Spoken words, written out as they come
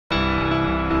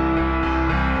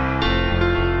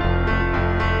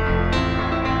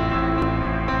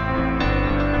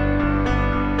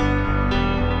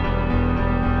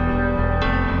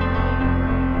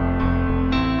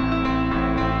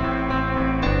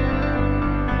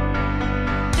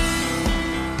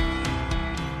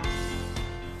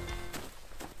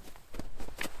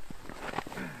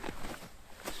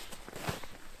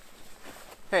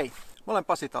Olen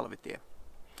Pasi Talvitie.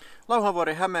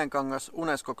 Lauhanvuori Hämeenkangas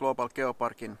UNESCO Global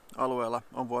Geoparkin alueella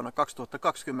on vuonna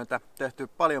 2020 tehty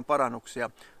paljon parannuksia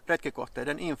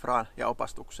retkikohteiden infraan ja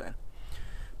opastukseen.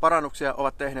 Parannuksia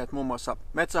ovat tehneet muun muassa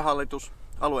Metsähallitus,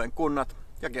 alueen kunnat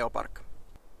ja Geopark.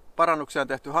 Parannuksia on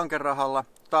tehty hankerahalla,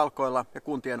 talkoilla ja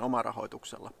kuntien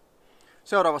omarahoituksella.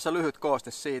 Seuraavassa lyhyt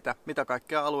kooste siitä, mitä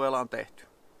kaikkea alueella on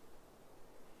tehty.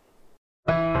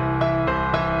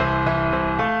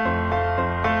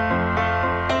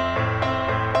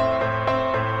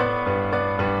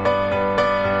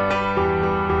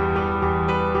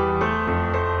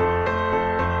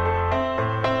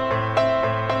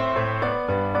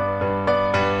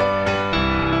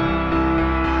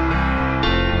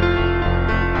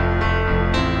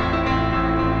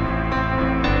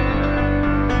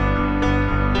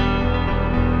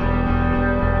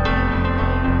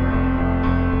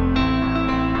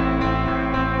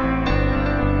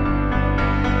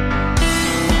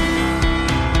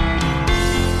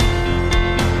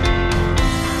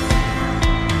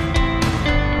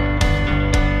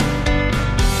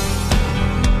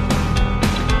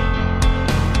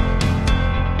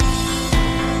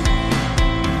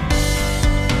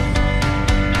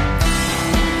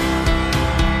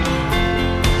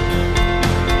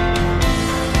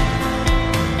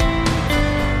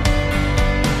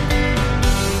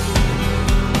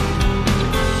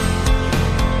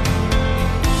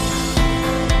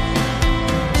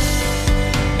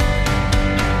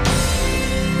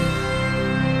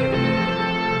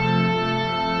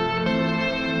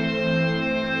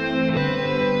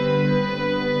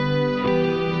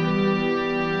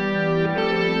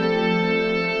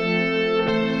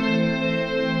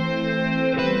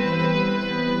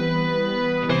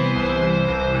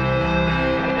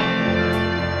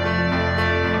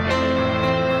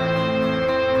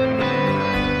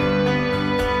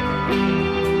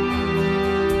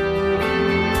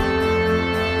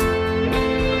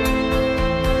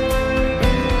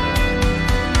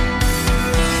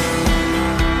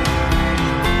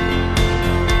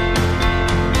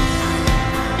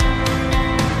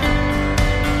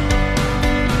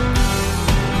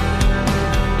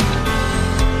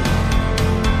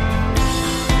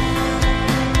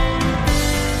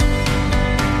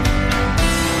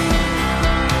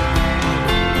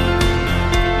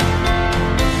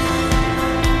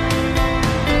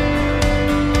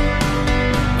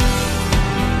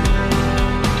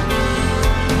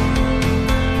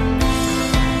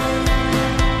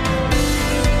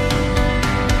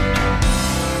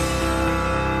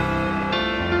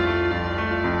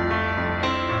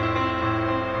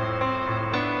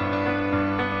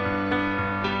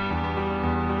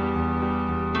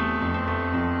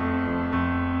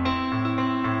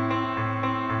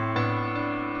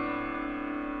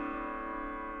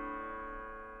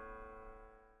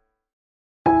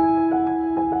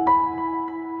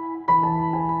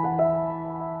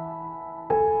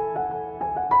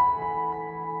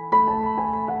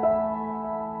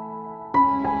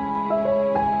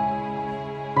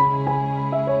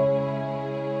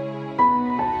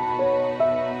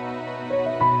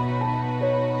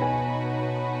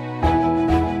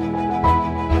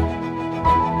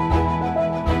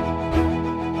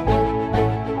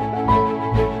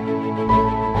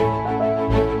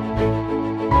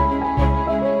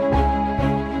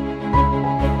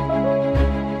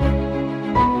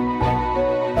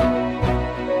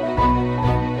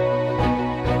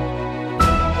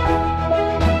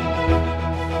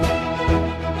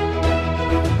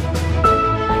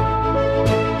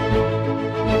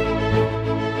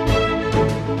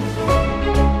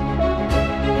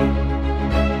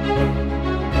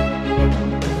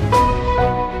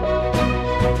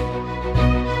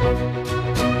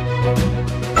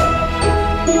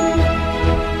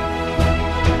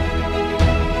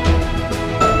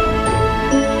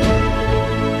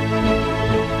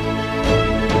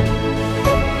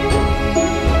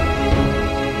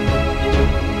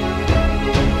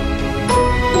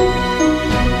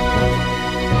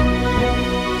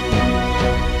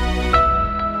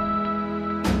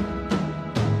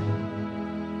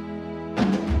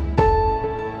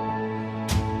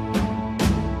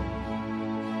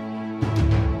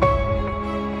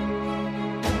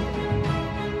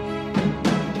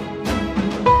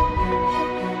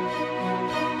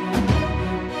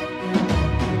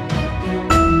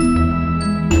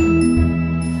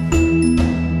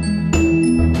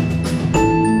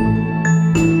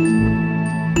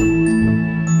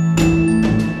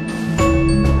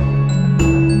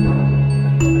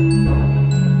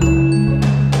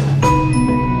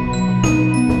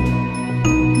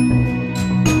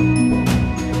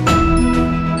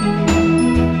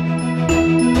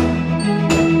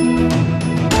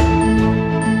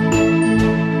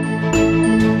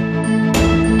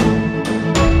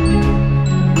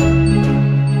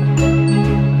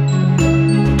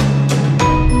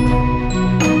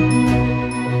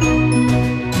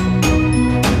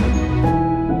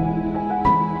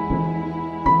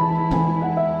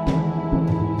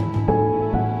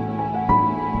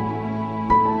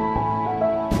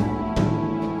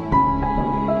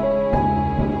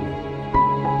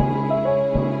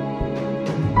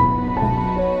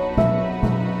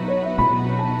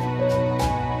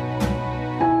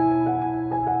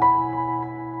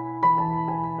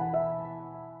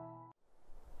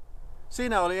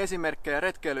 Siinä oli esimerkkejä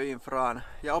Retkeilyinfraan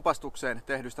ja opastukseen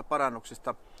tehdyistä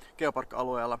parannuksista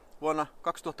Geopark-alueella vuonna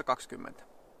 2020.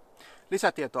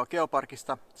 Lisätietoa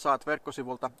Geoparkista saat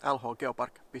verkkosivulta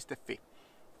lhgeopark.fi.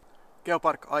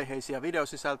 Geopark-aiheisia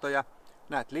videosisältöjä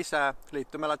näet lisää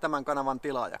liittymällä tämän kanavan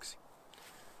tilaajaksi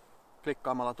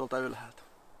klikkaamalla tuolta ylhäältä.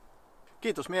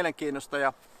 Kiitos mielenkiinnosta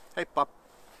ja heippa!